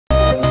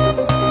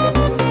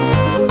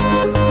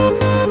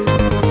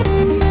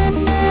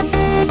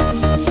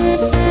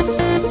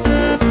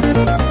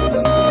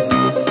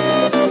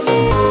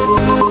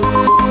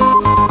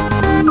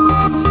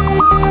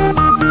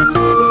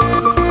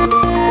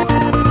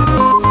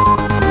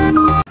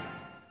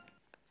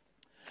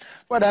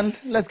Well then,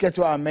 let's get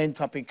to our main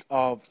topic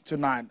of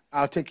tonight.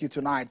 I'll take you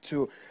tonight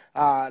to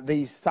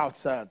the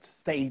south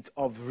state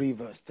of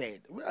Rivers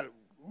State. Well,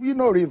 you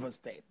know Rivers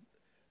State,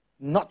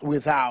 not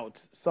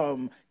without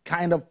some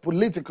kind of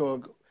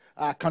political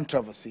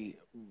controversy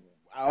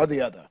or the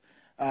other.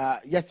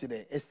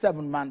 Yesterday, a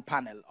 7-man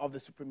panel of the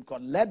Supreme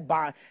Court, led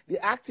by the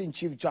acting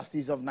Chief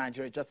Justice of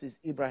Nigeria, Justice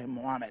Ibrahim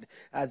Mohammed,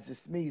 has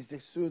dismissed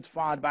the suit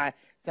filed by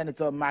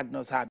Senator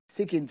Magnus Abe,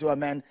 seeking to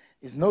amend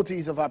his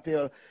notice of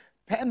appeal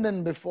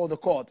pending before the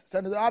court.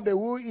 Senator Abe,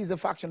 who is a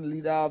faction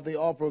leader of the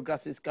All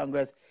Progressives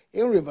Congress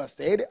in Rivers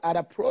State, had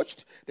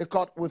approached the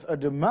court with a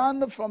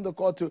demand from the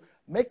court to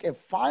make a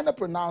final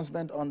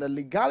pronouncement on the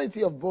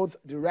legality of both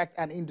direct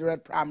and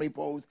indirect primary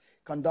polls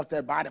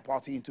conducted by the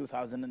party in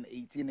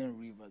 2018 in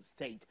Rivers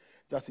State.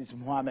 Justice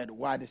Mohammed,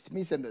 while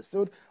dismissing the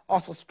suit,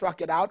 also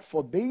struck it out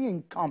for being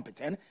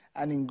incompetent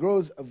and in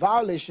gross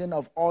violation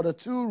of Order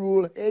 2,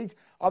 Rule 8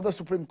 of the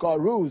Supreme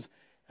Court rules.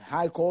 The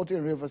High Court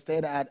in Rivers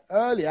State had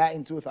earlier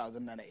in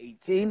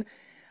 2018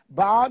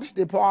 barred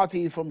the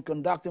party from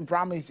conducting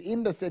primaries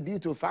in the state due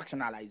to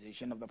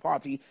factionalization of the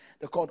party.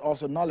 The court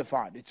also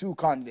nullified the 2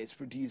 candidates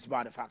produced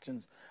by the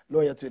factions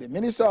loyal to the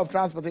Minister of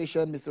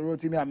Transportation, Mr.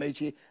 Rotimi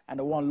Amechi, and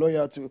the one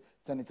loyal to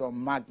Senator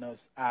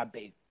Magnus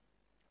Abe.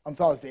 On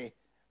Thursday,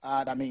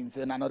 that means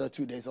in another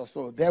 2 days or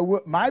so, there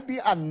might be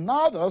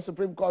another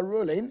Supreme Court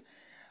ruling.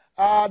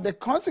 The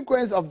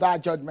consequence of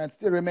that judgment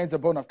still remains a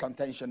bone of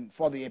contention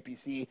for the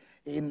APC.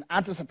 In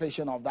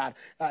anticipation of that,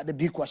 the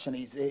big question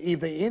is,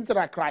 if the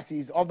internal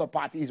crisis of the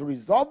party is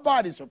resolved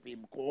by the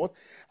Supreme Court,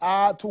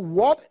 to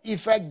what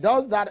effect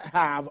does that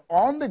have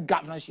on the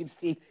governorship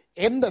seat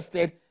in the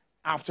state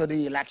after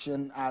the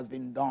election has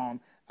been done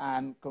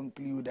and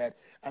concluded?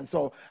 And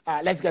so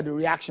let's get the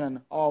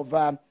reaction of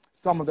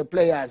some of the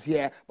players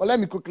here. But let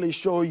me quickly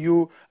show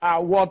you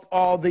what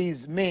all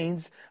these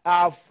means,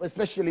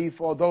 especially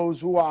for those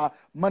who are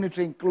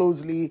monitoring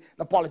closely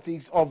the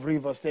politics of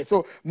Rivers State.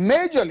 So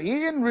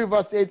majorly in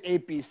Rivers State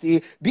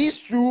APC, these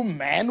 2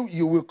 men,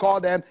 you will call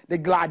them the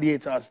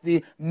gladiators,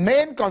 the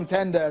main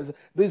contenders.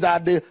 These are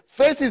the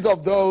faces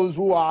of those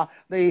who are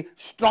the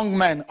strong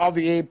men of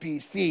the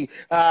APC.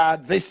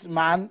 This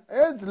man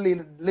is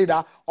the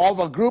leader of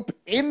a group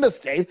in the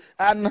state,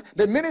 and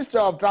the Minister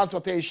of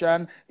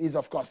Transportation is,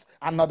 of course,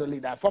 another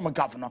leader, former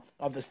governor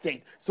of the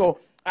state. So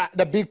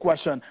the big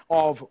question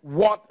of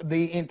what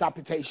the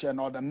interpretation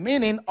or the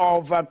meaning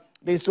of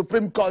the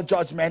Supreme Court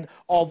judgment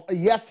of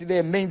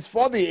yesterday means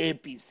for the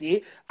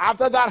APC.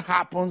 After that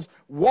happens,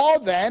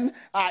 what then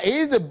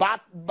is the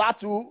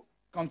battle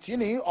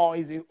continue, or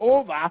is it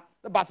over?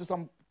 The battle,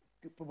 some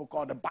people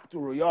call the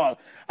Battle Royale.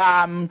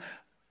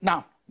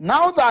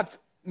 Now that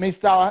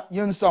Mr.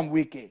 Nyesom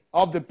Wike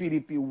of the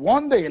PDP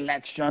won the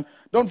election,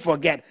 don't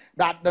forget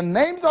that the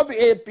names of the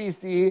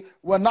APC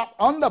were not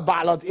on the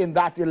ballot in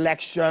that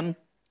election.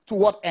 To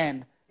what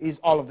end is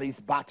all of this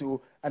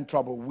battle and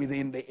trouble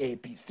within the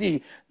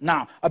APC?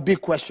 Now, a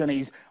big question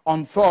is,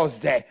 on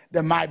Thursday,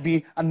 there might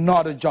be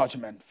another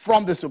judgment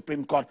from the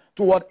Supreme Court.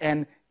 To what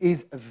end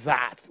is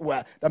that?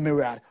 Well, the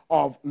myriad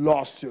of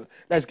lawsuits.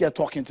 Let's get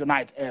talking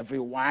tonight,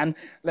 everyone.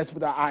 Let's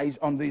put our eyes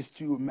on these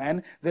 2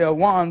 men. They are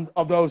one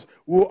of those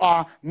who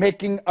are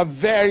making a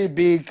very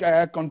big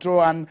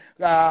control, and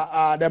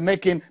they're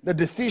making the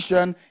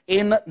decision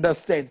in the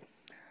state.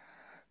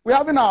 We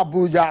have in our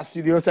Abuja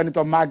studio,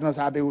 Senator Magnus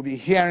Abe will be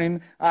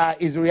hearing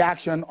his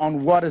reaction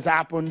on what has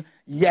happened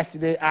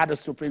yesterday at the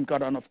Supreme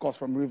Court. And of course,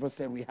 from Rivers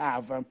State, we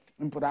have,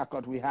 in Port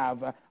Harcourt, we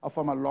have a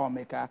former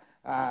lawmaker,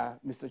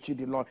 Mr.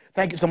 Chidi Lloyd.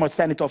 Thank you so much,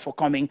 Senator, for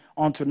coming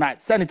on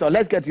tonight. Senator,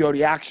 let's get your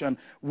reaction.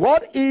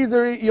 What is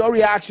your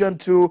reaction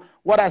to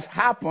what has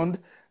happened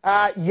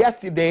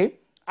yesterday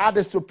at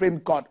the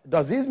Supreme Court?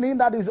 Does this mean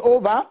that it's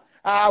over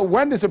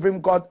when the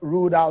Supreme Court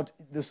ruled out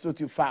the suit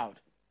you filed?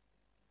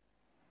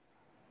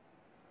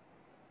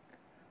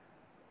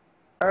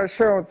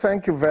 Sure,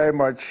 thank you very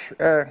much.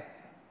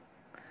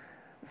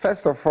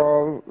 First of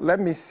all, let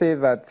me say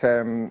that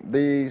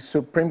the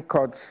Supreme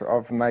Court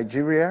of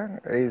Nigeria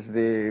is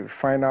the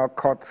final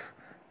court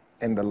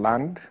in the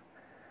land.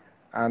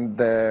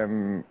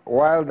 And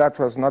while that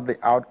was not the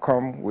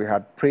outcome we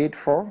had prayed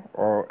for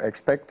or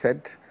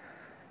expected,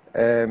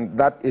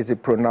 that is a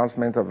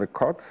pronouncement of the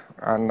court.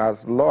 And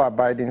as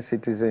law-abiding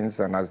citizens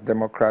and as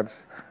Democrats,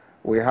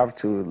 we have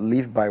to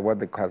live by what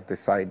the court has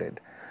decided.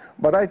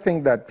 But I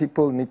think that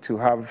people need to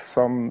have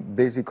some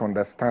basic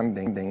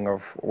understanding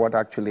of what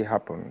actually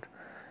happened.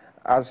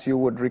 As you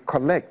would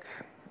recollect,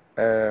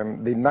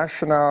 the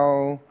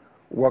National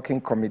Working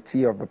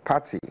Committee of the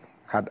party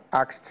had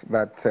asked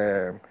that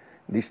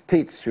the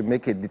states should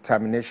make a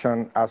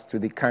determination as to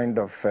the kind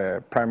of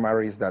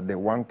primaries that they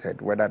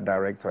wanted, whether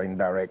direct or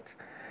indirect.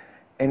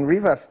 In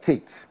Rivers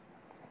State,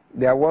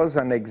 there was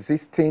an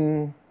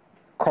existing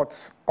court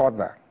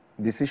order,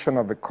 decision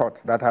of the court,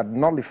 that had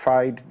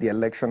nullified the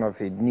election of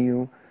a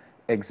new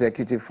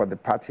executive for the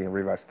party in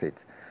Rivers State.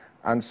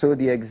 And so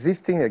the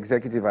existing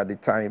executive at the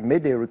time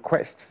made a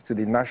request to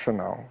the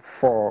national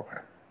for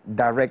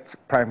direct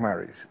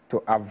primaries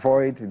to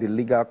avoid the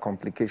legal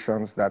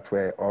complications that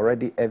were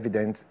already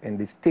evident in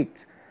the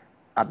state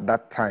at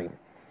that time.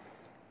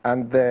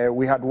 And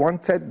we had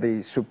wanted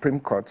the Supreme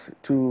Court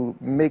to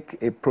make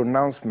a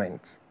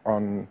pronouncement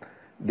on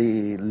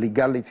the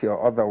legality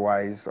or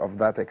otherwise of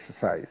that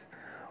exercise.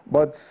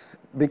 But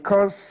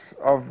because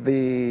of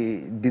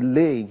the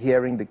delay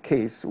hearing the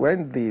case,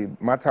 when the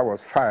matter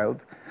was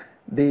filed,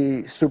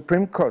 the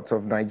Supreme Court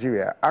of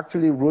Nigeria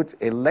actually wrote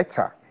a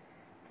letter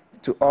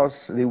to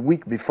us the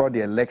week before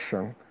the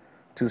election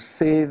to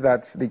say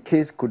that the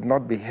case could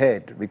not be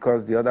heard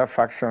because the other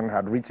faction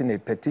had written a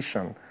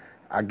petition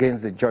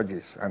against the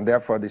judges, and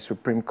therefore the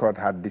Supreme Court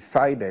had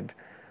decided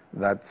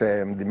that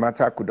the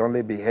matter could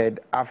only be heard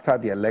after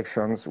the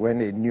elections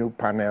when a new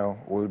panel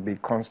will be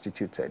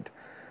constituted.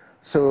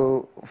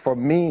 So for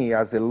me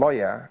as a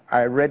lawyer,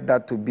 I read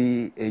that to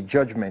be a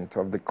judgment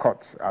of the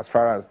court as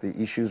far as the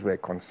issues were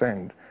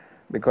concerned,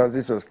 because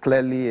this was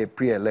clearly a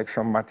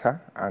pre-election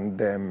matter,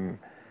 and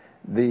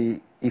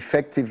the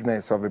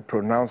effectiveness of a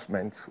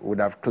pronouncement would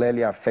have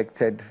clearly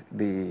affected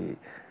the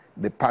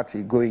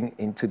party going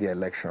into the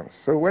elections.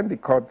 So when the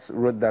court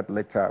wrote that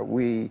letter,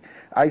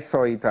 I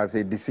saw it as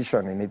a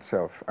decision in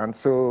itself. And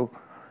so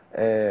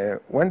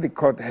when the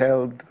court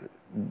held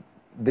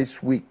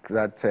this week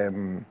that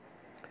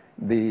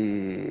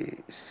the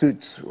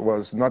suit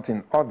was not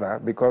in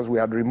order because we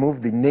had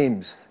removed the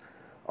names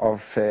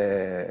of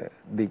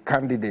the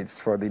candidates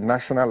for the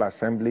National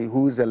Assembly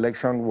whose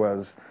election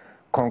was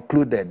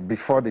concluded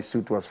before the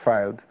suit was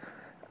filed,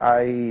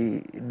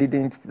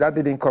 that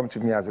didn't come to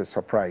me as a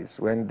surprise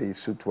when the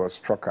suit was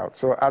struck out.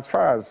 So as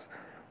far as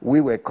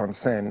we were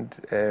concerned,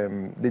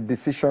 the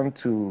decision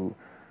to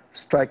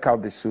strike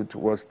out the suit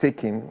was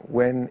taken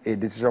when a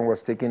decision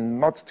was taken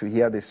not to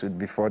hear the suit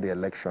before the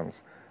elections.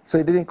 So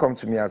it didn't come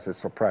to me as a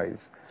surprise.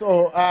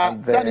 So,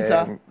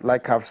 Senator,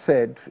 like I've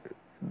said,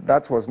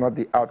 that was not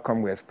the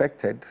outcome we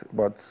expected,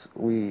 but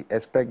we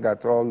expect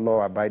that all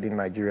law-abiding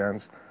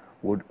Nigerians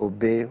would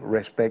obey,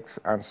 respect,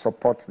 and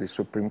support the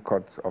Supreme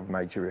Court of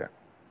Nigeria.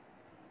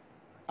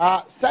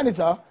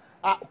 Senator,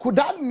 could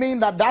that mean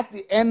that that's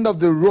the end of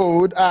the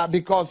road?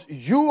 Because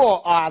you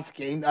are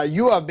asking,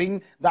 you are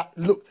being that,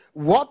 look,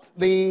 what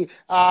the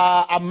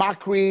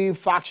Amakri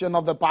faction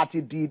of the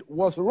party did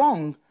was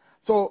wrong.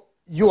 So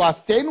you are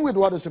staying with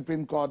what the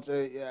Supreme Court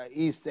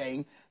is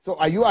saying. So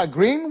are you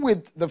agreeing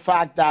with the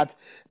fact that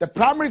the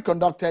primary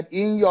conducted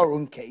in your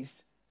own case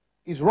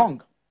is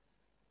wrong?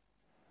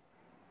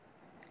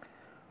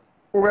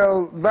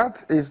 Well,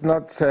 that is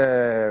not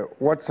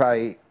what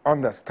I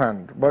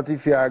understand. But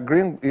if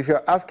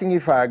you're asking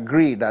if I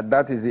agree that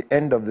that is the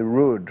end of the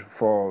road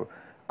for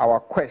our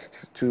quest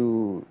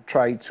to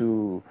try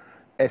to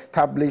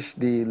establish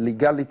the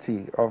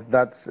legality of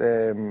that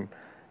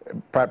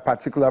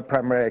particular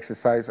primary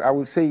exercise, I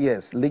would say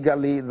yes.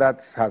 Legally,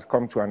 that has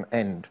come to an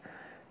end.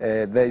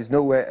 There is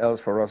nowhere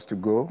else for us to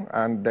go.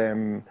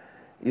 And,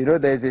 you know,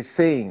 there's a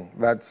saying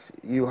that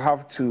you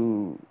have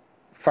to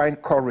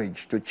find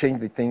courage to change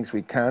the things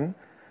we can.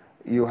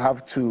 You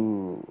have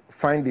to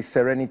find the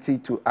serenity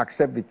to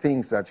accept the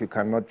things that you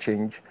cannot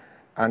change,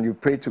 and you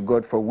pray to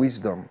God for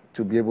wisdom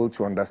to be able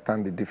to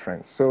understand the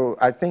difference. So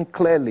I think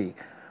clearly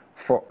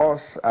for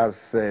us as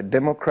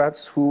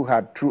Democrats who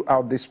had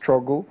throughout this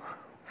struggle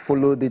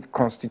followed it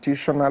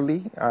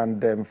constitutionally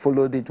and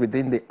followed it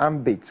within the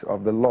ambit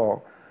of the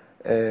law,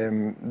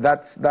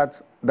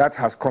 that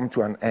has come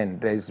to an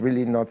end. There is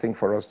really nothing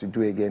for us to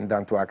do again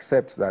than to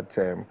accept that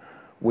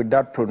with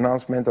that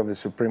pronouncement of the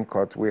Supreme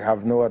Court, we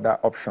have no other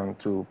option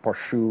to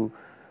pursue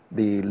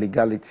the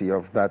legality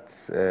of that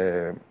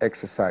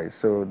exercise.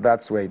 So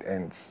that's where it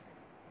ends.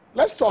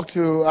 Let's talk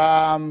to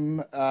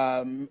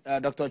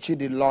Dr.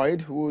 Chidi Lloyd,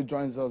 who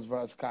joins us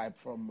via Skype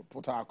from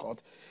Port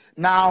Harcourt.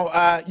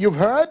 Now, you've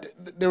heard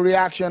the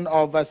reaction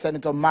of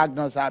Senator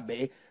Magnus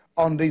Abe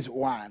on this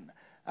one.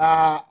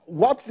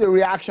 What's the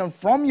reaction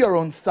from your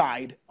own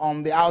side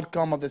on the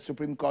outcome of the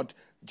Supreme Court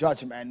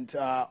judgment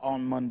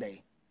on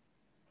Monday?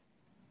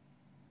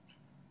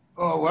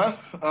 Oh, well,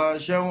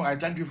 Sean, I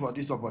thank you for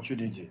this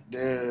opportunity.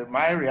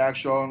 My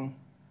reaction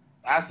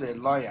as a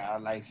lawyer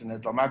like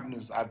Senator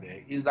Magnus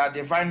Abe is that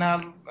the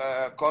final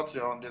court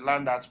on the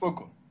land has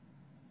spoken.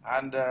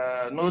 And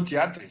no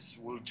theatrics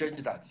will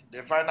change that.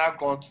 The final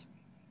court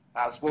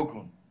has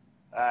spoken.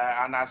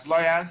 And as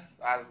lawyers,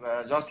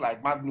 just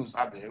like Magnus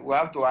Abe, we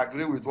have to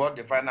agree with what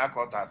the final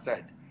court has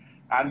said.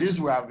 And this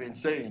we have been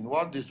saying,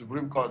 what the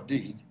Supreme Court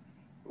did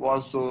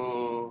was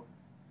to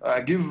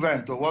give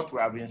vent to what we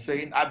have been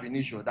saying ab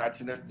initio, that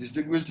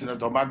distinguished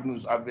Senator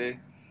Magnus Abe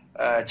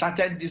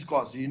charted this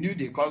course. He knew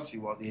the course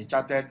he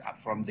charted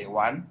from day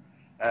one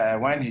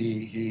when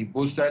he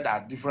boasted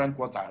at different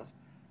quarters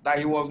that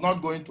he was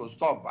not going to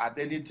stop at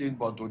anything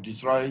but to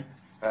destroy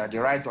the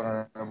Right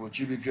Honorable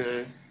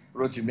Chibuike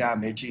Rotimi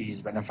Amechi,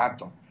 his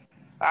benefactor.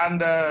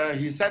 And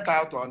he set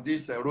out on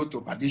this road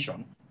to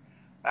perdition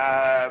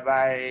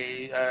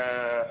by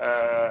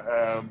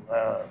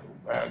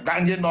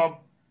ganging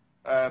up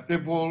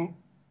people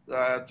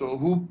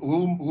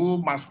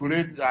who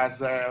masquerade as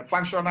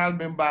factional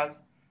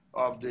members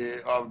of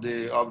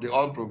the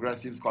All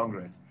Progressives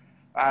Congress,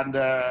 and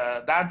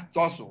that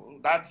tussle,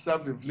 that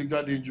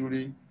self-inflicted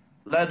injury,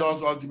 led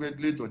us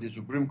ultimately to the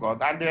Supreme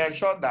Court, and they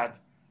ensured that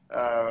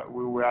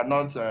we were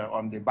not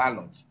on the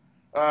ballot.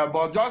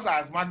 But just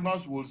as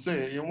Magnus will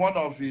say in one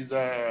of his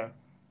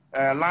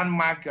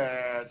landmark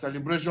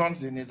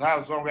celebrations in his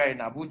house somewhere in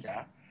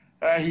Abuja,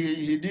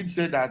 he did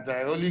say that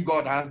only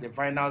God has the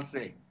final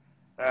say.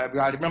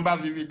 I remember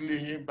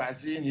vividly by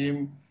seeing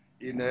him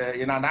in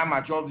an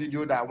amateur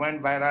video that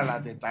went viral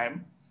at the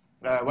time,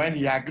 when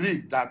he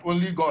agreed that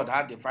only God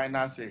had the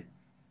final say,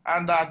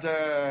 and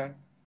that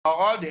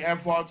all the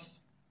efforts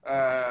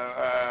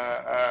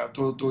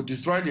to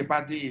destroy the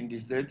party in the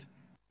state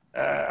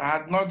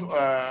had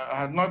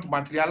not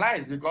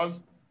materialized, because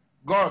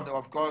God,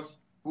 of course,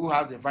 who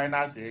has the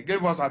final say,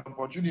 gave us an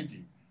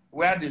opportunity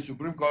where the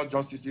Supreme Court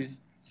justices,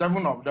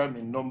 7 of them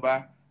in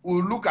number,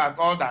 will look at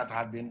all that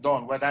had been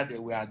done, whether they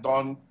were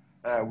done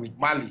with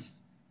malice.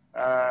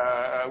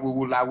 We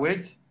will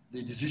await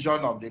the decision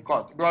of the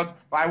court. But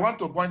I want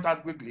to point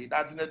out quickly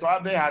that Senator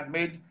Abe had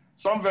made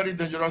some very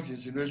dangerous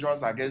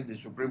insinuations against the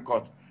Supreme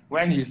Court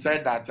when he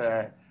said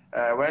that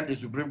when the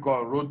Supreme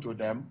Court wrote to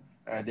them,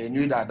 they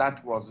knew that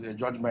that was a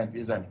judgment.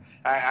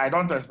 I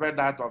don't expect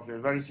that of a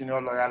very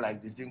senior lawyer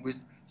like distinguished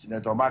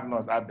Senator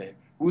Magnus Abe,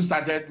 who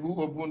started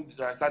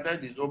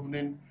his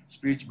opening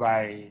speech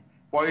by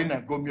pouring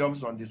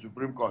encomiums on the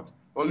Supreme Court,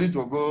 only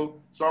to go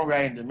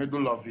somewhere in the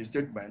middle of his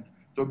statement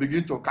to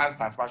begin to cast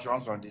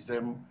aspersions on the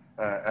same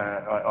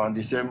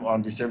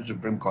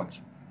Supreme Court.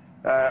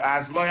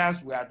 As lawyers,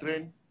 we are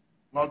trained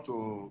not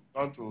to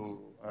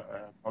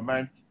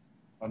comment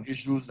on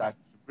issues that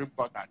the Supreme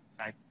Court has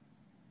decided.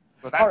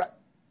 So that's right.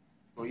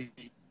 So it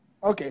is.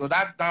 Okay. So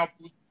that now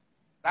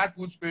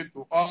puts paid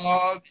to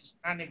all the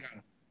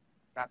shenanigans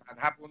that had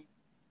happened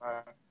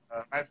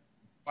right from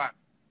the back.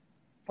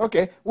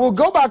 Okay, we'll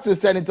go back to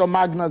Senator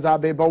Magnus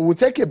Abe, but we'll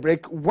take a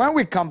break. When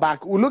we come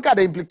back, we'll look at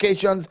the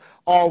implications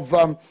of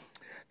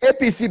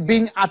APC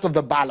being out of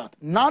the ballot.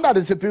 Now that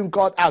the Supreme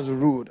Court has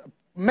ruled,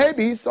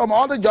 maybe some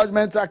other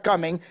judgments are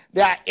coming.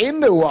 They are in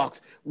the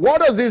works.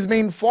 What does this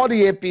mean for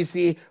the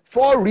APC,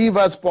 for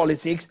Rivers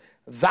politics?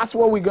 That's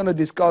what we're going to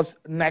discuss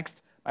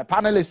next. My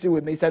panelists still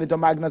with me, Senator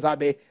Magnus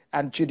Abe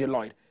and Chidi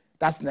Lloyd.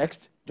 That's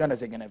next. Join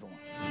us again, everyone.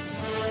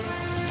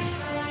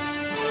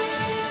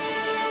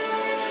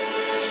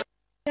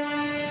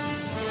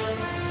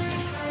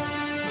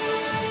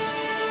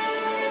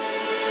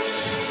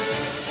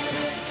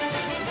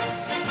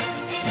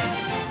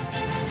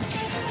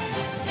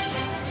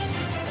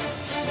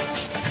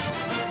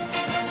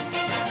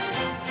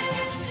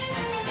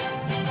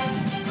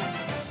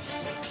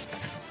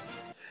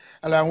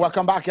 Hello and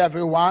welcome back,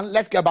 everyone.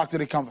 Let's get back to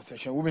the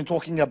conversation. We've been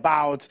talking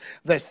about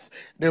the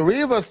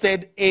Rivers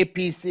State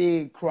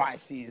APC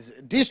crisis.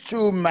 These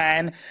two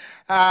men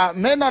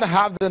may not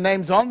have the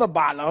names on the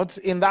ballot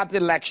in that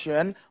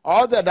election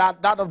or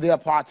that of their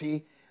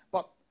party,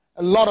 but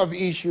a lot of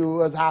issue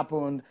has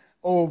happened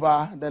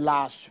over the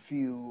last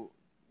few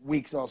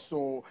weeks or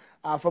so.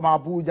 From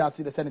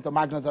Abuja, Senator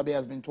Magnus Abe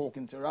has been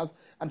talking to us.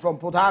 And from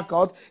Port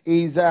Harcourt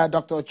is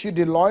Dr.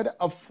 Chidi Lloyd,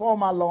 a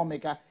former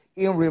lawmaker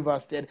in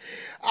Rivers State.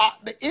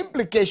 The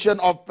implication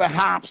of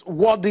perhaps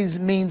what this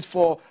means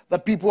for the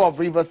people of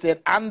Rivers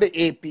State and the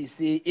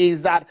APC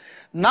is that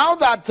now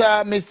that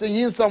Mr.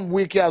 Nyesom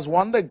Wike has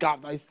won the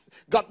governor, he's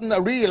gotten a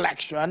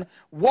re-election,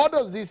 what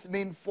does this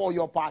mean for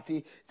your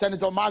party?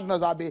 Senator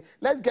Magnus Abe,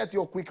 let's get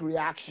your quick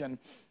reaction.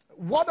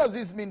 What does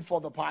this mean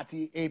for the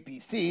party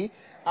APC?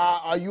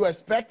 Are you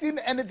expecting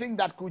anything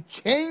that could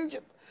change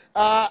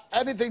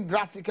anything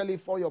drastically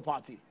for your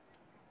party?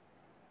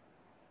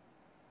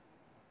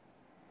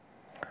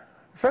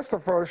 First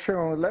of all,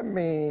 Sean, let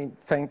me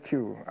thank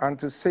you and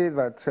to say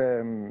that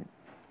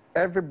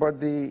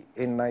everybody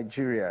in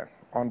Nigeria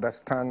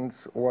understands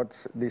what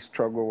this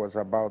struggle was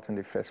about in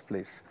the first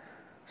place.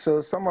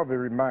 So some of the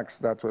remarks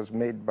that was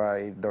made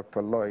by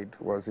Dr. Lloyd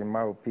was, in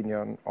my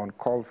opinion,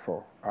 uncalled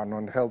for and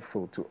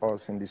unhelpful to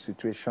us in the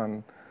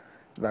situation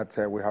that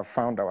we have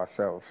found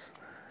ourselves.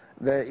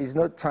 There is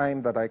no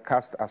time that I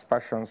cast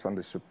aspersions on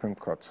the Supreme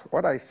Court.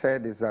 What I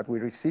said is that we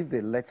received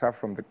a letter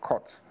from the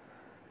court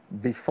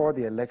before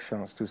the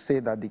elections to say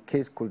that the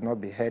case could not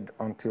be heard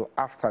until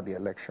after the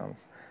elections.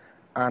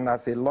 And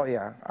as a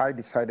lawyer, I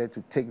decided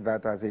to take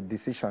that as a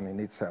decision in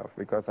itself,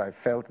 because I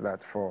felt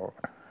that for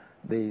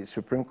the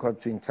Supreme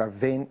Court to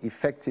intervene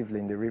effectively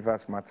in the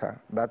Rivers matter,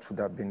 that would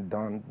have been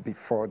done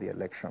before the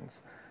elections.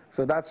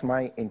 So that's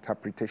my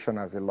interpretation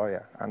as a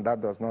lawyer, and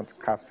that does not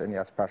cast any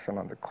aspersion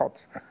on the court.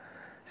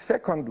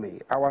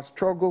 Secondly, our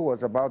struggle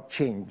was about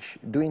change,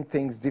 doing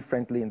things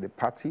differently in the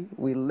party.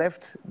 We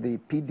left the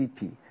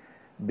PDP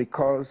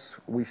because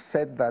we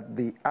said that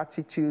the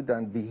attitude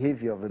and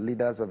behavior of the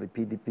leaders of the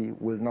PDP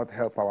will not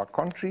help our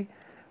country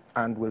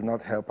and will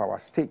not help our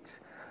state.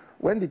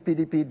 When the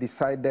PDP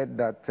decided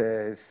that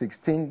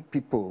 16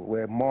 people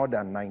were more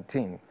than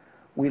 19,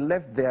 we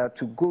left there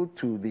to go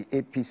to the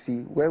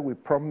APC, where we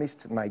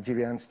promised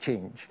Nigerians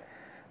change.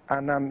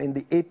 And I'm in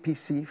the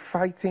APC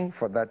fighting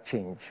for that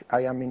change.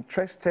 I am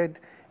interested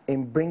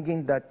in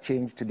bringing that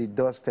change to the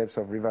doorsteps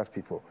of Rivers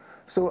people.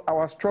 So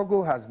our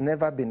struggle has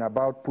never been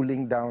about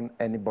pulling down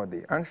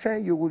anybody. And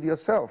Shane, you will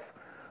yourself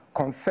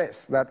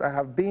confess that I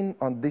have been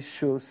on this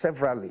show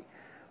severally,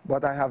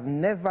 but I have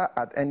never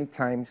at any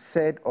time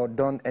said or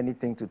done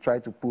anything to try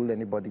to pull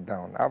anybody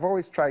down. I've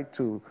always tried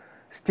to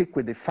stick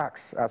with the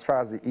facts as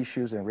far as the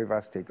issues in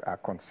Rivers State are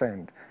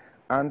concerned.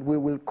 And we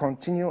will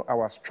continue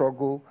our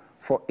struggle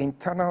for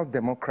internal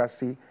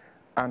democracy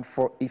and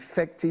for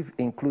effective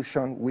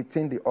inclusion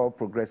within the All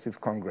Progressives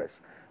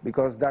Congress,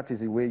 because that is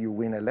the way you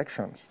win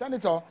elections.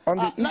 Senator, on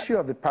the issue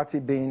of the party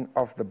being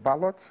off the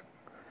ballot,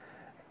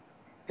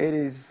 it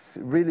is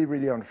really,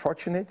 really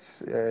unfortunate.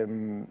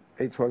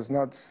 It was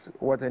not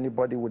what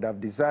anybody would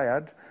have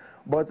desired,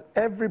 but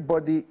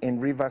everybody in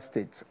Rivers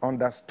State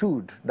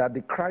understood that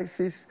the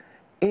crisis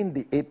in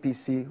the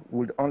APC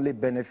would only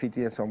benefit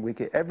Nyesom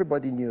Wike.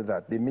 Everybody knew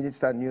that. The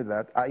minister knew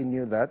that. I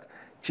knew that.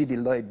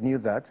 Lloyd knew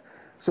that.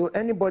 So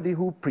anybody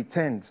who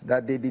pretends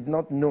that they did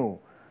not know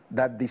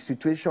that the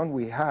situation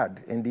we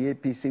had in the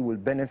APC will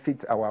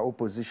benefit our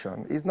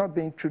opposition is not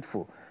being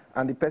truthful,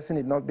 and the person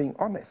is not being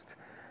honest.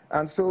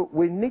 And so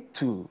we need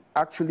to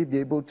actually be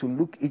able to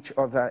look each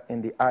other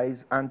in the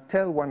eyes and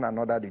tell one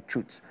another the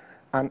truth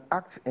and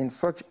act in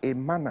such a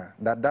manner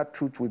that that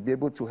truth will be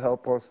able to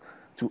help us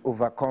to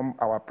overcome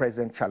our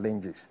present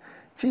challenges.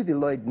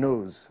 Lloyd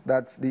knows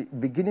that the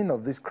beginning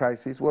of this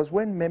crisis was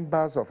when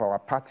members of our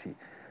party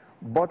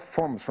bought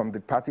forms from the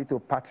party to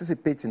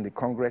participate in the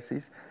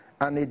congresses,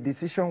 and a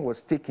decision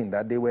was taken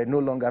that they were no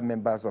longer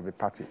members of the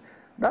party.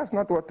 That's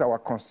not what our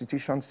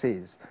constitution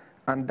says,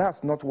 and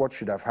that's not what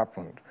should have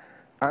happened.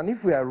 And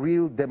if we are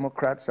real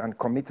Democrats and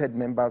committed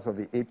members of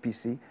the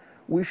APC,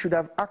 we should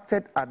have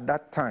acted at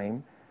that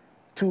time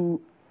to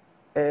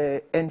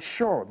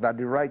ensure that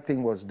the right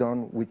thing was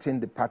done within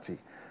the party.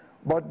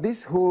 But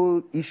this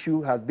whole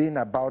issue has been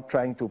about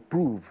trying to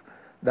prove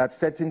that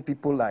certain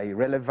people are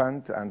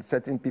irrelevant and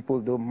certain people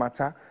don't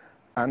matter,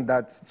 and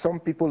that some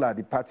people are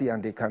the party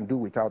and they can do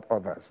without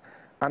others.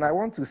 And I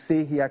want to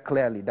say here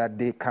clearly that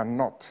they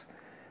cannot.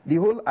 The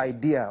whole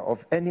idea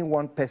of any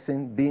one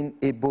person being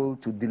able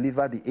to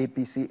deliver the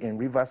APC in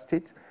Rivers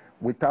State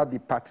without the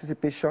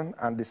participation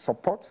and the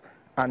support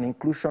and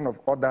inclusion of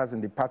others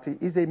in the party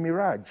is a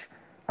mirage,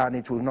 and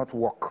it will not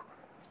work.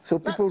 So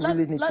people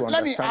really need to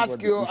understand what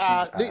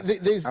the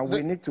issues are, and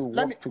we need to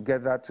work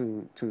together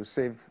to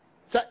save.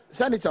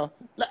 Senator,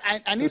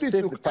 I need you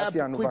to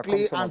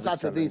quickly answer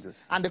to this.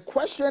 And the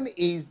question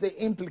is the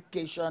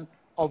implication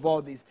of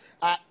all this.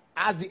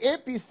 Has the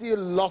APC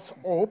lost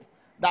hope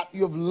that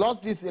you've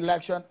lost this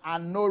election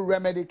and no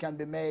remedy can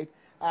be made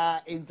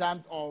in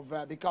terms of,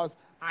 because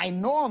I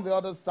know on the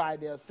other side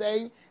they're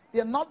saying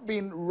they're not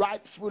being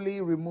rightfully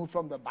removed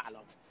from the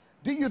ballot.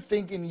 Do you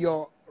think in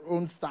your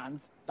own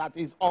stance that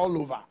is all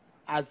over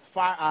as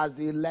far as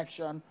the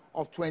election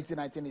of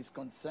 2019 is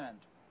concerned?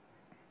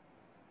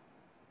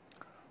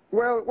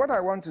 Well, what I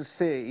want to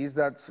say is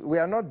that we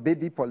are not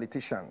baby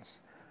politicians.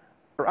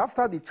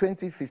 After the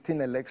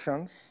 2015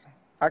 elections,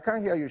 I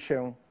can't hear you,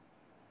 Sheung.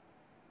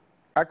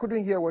 I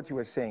couldn't hear what you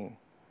were saying.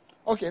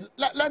 Okay,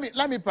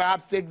 let me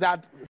perhaps take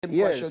that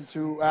question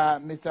to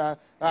Mr.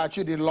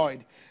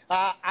 Lloyd.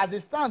 As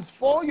it stands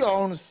for your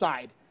own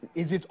side,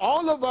 is it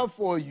all over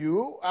for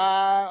you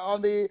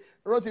on the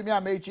Rotimi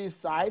Amaechi's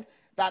side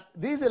that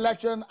this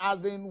election has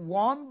been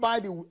won by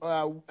the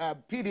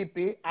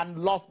PDP and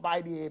lost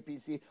by the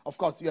APC? Of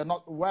course, you're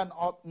not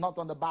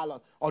on the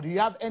ballot. Or do you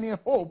have any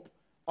hope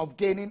of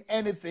gaining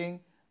anything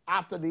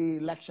after the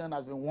election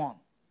has been won?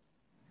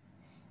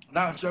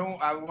 Now, Sheung,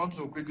 I want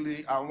to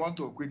quickly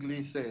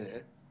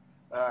say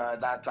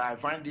that I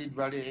find it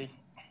very.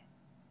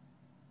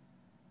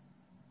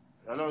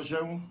 Hello,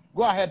 Sheung.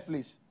 Go ahead,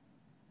 please.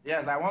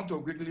 Yes, I want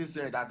to quickly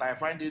say that I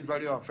find it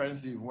very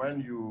offensive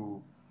when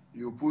you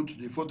put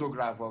the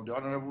photograph of the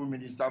Honorable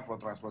Minister for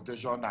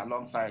Transportation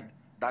alongside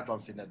that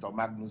of Senator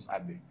Magnus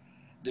Abe.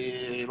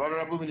 The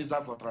Honorable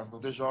Minister for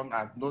Transportation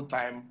at no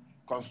time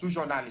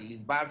constitutionally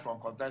is barred from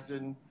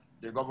contesting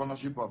the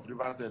governorship of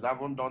Rivers State,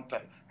 haven't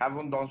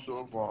done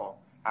so for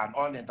an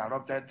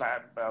uninterrupted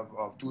time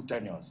of 2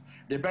 tenures.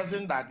 The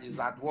person that is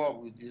at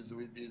war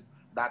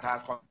that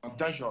has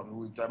contention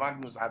with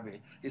Magnus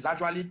Abe is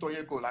actually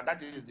Toye Cole, and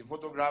that is the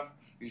photograph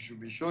you should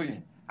be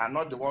showing, and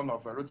not the one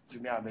of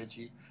Rotimi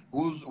Amaechi,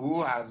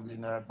 who has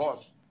been a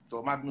boss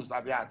to Magnus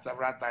Abe at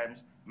several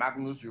times.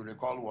 Magnus, you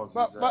recall, was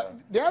but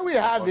there we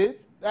have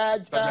it,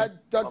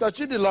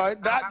 Dr.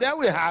 Lloyd, there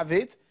we have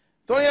it.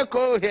 Toye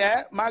Cole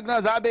here,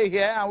 Magnus Abe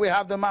here, and we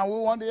have the man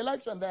who won the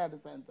election there at the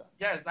center.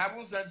 Yes, I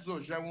haven't said so,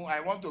 Sheung.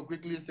 I want to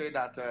quickly say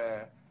that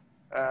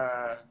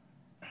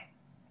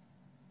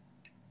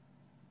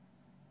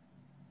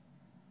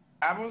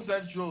I haven't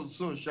said so,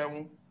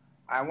 Sheung.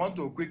 I want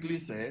to quickly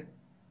say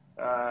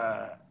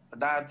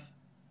that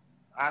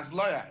as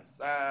lawyers,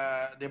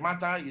 the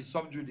matter is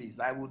sub judice.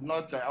 I would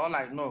not, all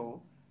I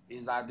know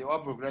is that the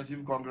All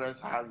Progressive Congress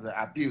has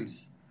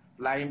appeals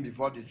lying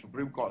before the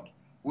Supreme Court,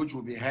 which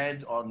will be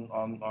heard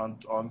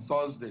on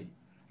Thursday.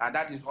 And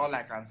that is all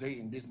I can say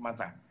in this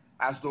matter.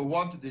 As to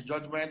what the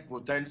judgment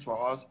portends for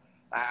us,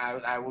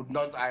 I would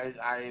not,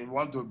 I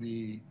want to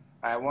be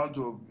I want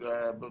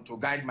to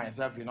guide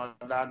myself in order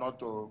not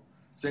to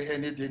say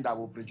anything that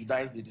will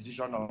prejudice the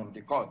decision of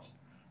the court.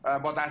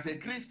 But as a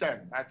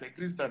Christian, as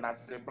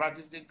a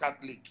practicing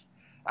Catholic,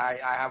 I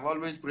have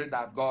always prayed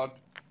that God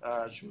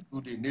should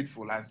do the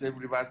needful and save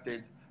Rivers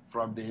State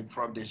from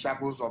the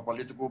shackles of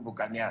political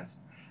buccaneers.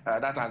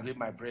 That has been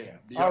my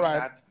prayer. Beyond all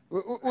right.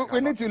 that,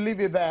 we need to leave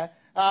it there.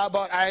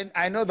 But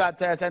I know that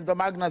Senator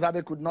Magnus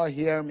Abe could not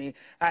hear me.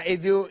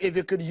 If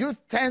you could use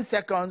 10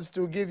 seconds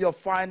to give your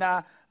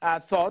final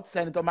thoughts,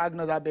 Senator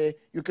Magnus Abe,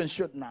 you can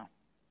shoot now.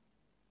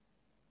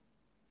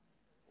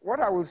 What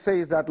I will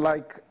say is that,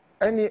 like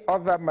any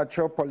other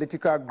mature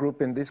political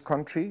group in this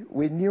country,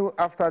 we knew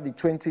after the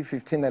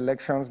 2015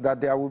 elections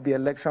that there would be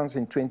elections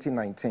in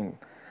 2019.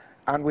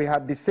 And we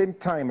had the same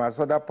time as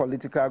other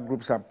political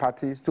groups and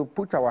parties to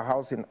put our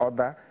house in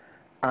order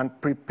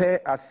and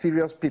prepare as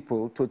serious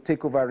people to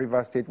take over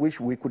Rivers State, which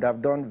we could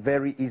have done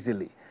very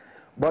easily.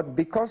 But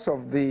because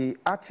of the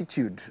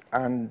attitude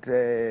and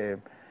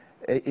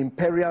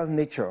imperial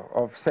nature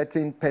of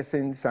certain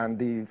persons and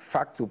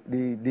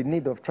the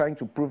need of trying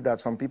to prove that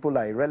some people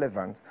are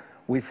irrelevant,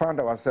 we found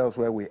ourselves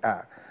where we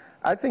are.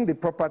 I think the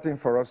proper thing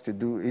for us to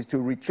do is to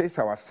retrace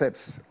our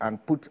steps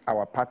and put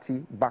our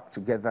party back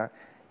together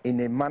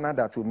in a manner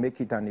that will make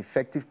it an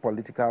effective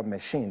political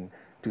machine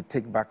to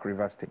take back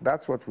Rivers State.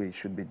 That's what we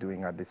should be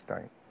doing at this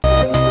time.